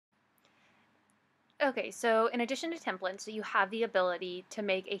Okay, so in addition to templates, you have the ability to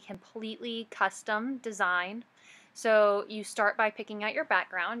make a completely custom design. So you start by picking out your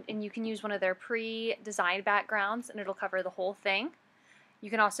background, and you can use one of their pre-designed backgrounds, and it'll cover the whole thing.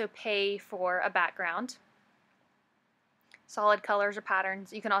 You can also pay for a background, solid colors or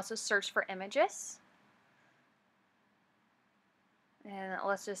patterns. You can also search for images. And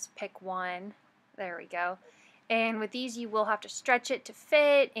let's just pick one. There we go. And with these, you will have to stretch it to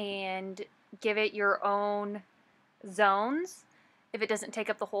fit and give it your own zones if it doesn't take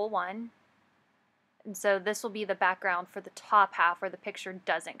up the whole one. And so this will be the background for the top half where the picture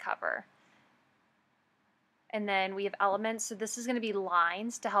doesn't cover. And then we have elements. So this is going to be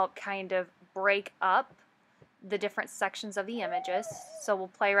lines to help kind of break up the different sections of the images. So we'll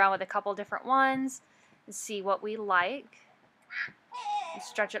play around with a couple different ones and see what we like. And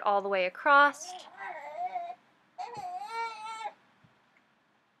stretch it all the way across.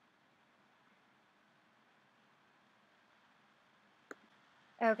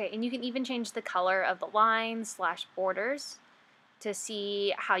 Okay, and you can even change the color of the lines / borders to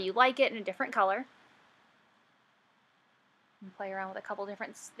see how you like it in a different color. And play around with a couple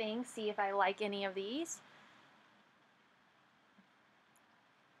different things, see if I like any of these.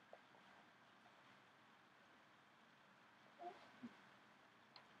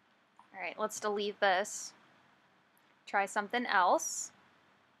 All right, let's delete this. Try something else.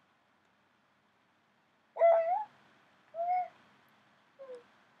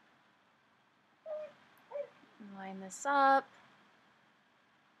 Line this up.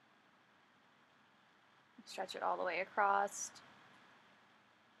 Stretch it all the way across.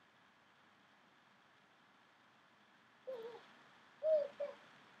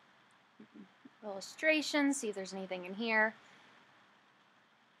 Illustration, see if there's anything in here.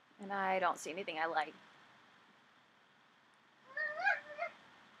 And I don't see anything I like.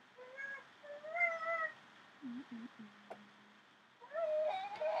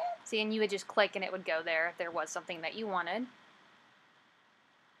 See, and you would just click and it would go there if there was something that you wanted.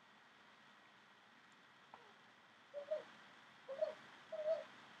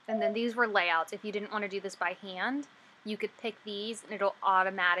 And then these were layouts. If you didn't want to do this by hand, you could pick these and it'll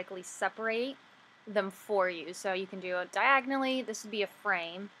automatically separate them for you. So you can do it diagonally. This would be a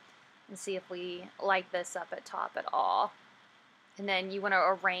frame. And see if we like this up at top at all. And then you want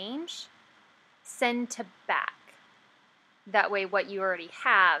to arrange, send to back. That way what you already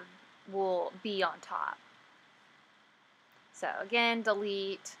have will be on top. So again,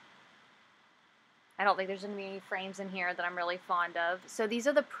 delete. I don't think there's going to be any frames in here that I'm really fond of. So these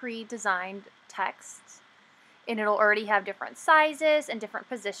are the pre-designed texts, and it'll already have different sizes and different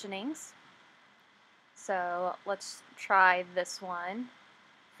positionings. So let's try this one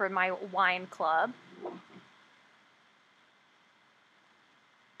for my wine club.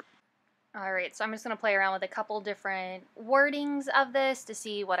 All right, so I'm just going to play around with a couple different wordings of this to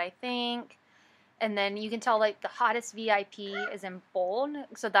see what I think. And then you can tell like the hottest VIP is in bold,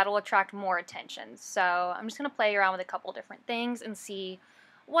 so that'll attract more attention. So I'm just going to play around with a couple different things and see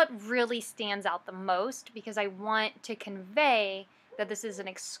what really stands out the most, because I want to convey that this is an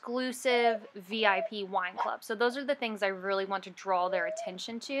exclusive VIP wine club. So those are the things I really want to draw their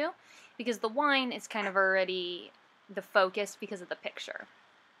attention to, because the wine is kind of already the focus because of the picture.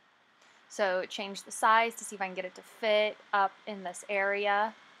 So change the size to see if I can get it to fit up in this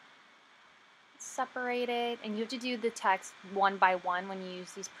area. Separate it, and you have to do the text one by one when you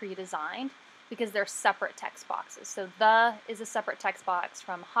use these pre-designed, because they're separate text boxes. So the is a separate text box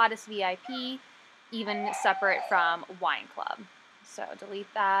from hottest VIP, even separate from wine club. So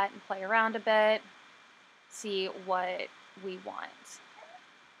delete that and play around a bit, see what we want.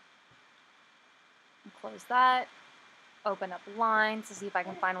 And close that, open up lines to see if I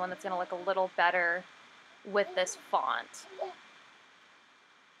can find one that's going to look a little better with this font.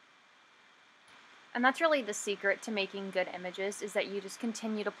 And that's really the secret to making good images, is that you just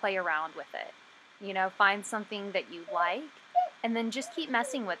continue to play around with it. You know, find something that you like, and then just keep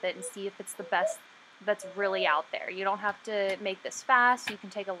messing with it and see if it's the best that's really out there. You don't have to make this fast. You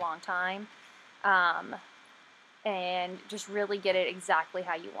can take a long time and just really get it exactly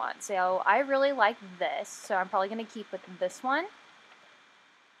how you want. So I really like this, so I'm probably going to keep with this one.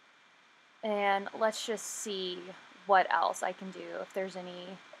 And let's just see what else I can do, if there's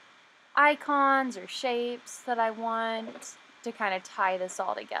any icons or shapes that I want to kind of tie this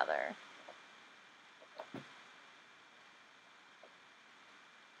all together.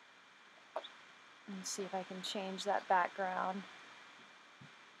 And see if I can change that background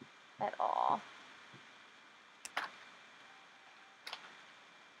at all.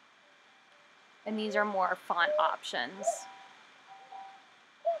 And these are more font options.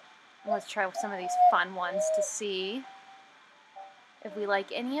 Let's try some of these fun ones to see if we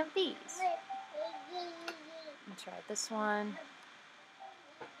like any of these. Let's try this one.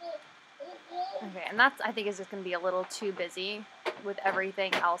 Okay, and that's, I think, is just going to be a little too busy with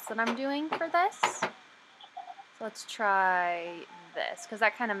everything else that I'm doing for this. So let's try this, because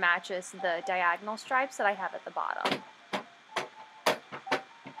that kind of matches the diagonal stripes that I have at the bottom.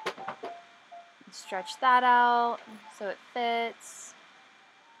 Stretch that out so it fits.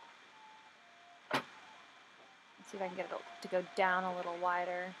 Let's see if I can get it to go down a little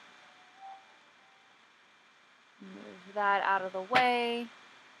wider. Move that out of the way.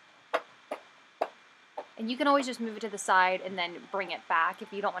 And you can always just move it to the side and then bring it back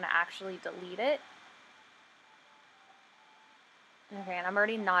if you don't want to actually delete it. Okay, and I'm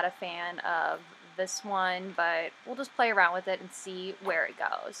already not a fan of this one, but we'll just play around with it and see where it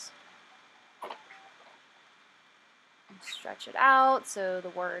goes. Stretch it out so the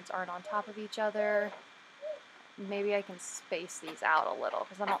words aren't on top of each other. Maybe I can space these out a little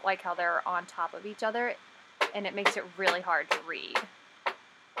because I don't like how they're on top of each other and it makes it really hard to read.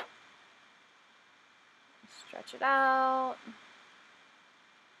 Stretch it out.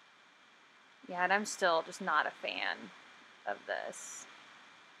 Yeah, and I'm still just not a fan of this.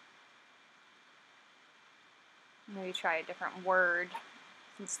 Maybe try a different word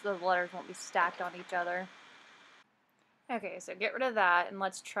since the letters won't be stacked on each other. Okay, so get rid of that and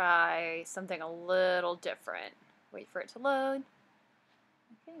let's try something a little different. Wait for it to load.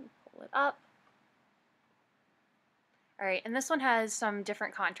 Okay, pull it up. Alright, and this one has some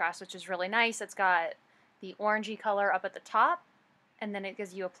different contrast, which is really nice. It's got the orangey color up at the top, and then it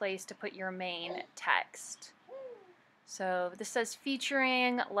gives you a place to put your main text. So this says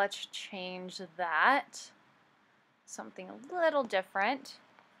featuring. Let's change that. Something a little different.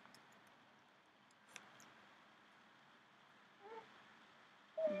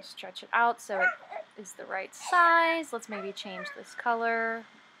 And stretch it out so it is the right size. Let's maybe change this color.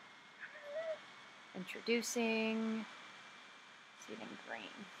 Introducing. Seeding green.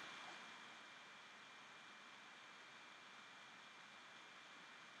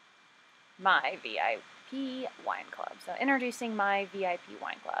 My VIP wine club. So introducing my VIP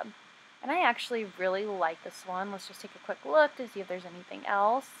wine club. And I actually really like this one. Let's just take a quick look to see if there's anything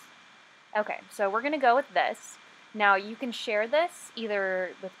else. Okay, so we're going to go with this. Now you can share this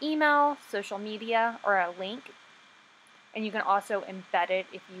either with email, social media, or a link. And you can also embed it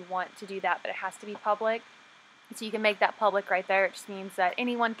if you want to do that, but it has to be public. So you can make that public right there. It just means that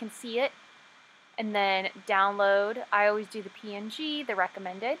anyone can see it. And then download. I always do the PNG, the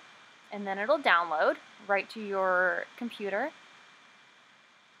recommended. And then it'll download right to your computer.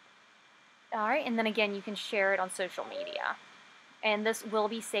 Alright, and then again you can share it on social media. And this will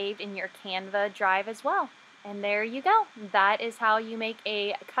be saved in your Canva drive as well. And there you go. That is how you make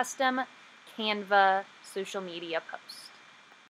a custom Canva social media post.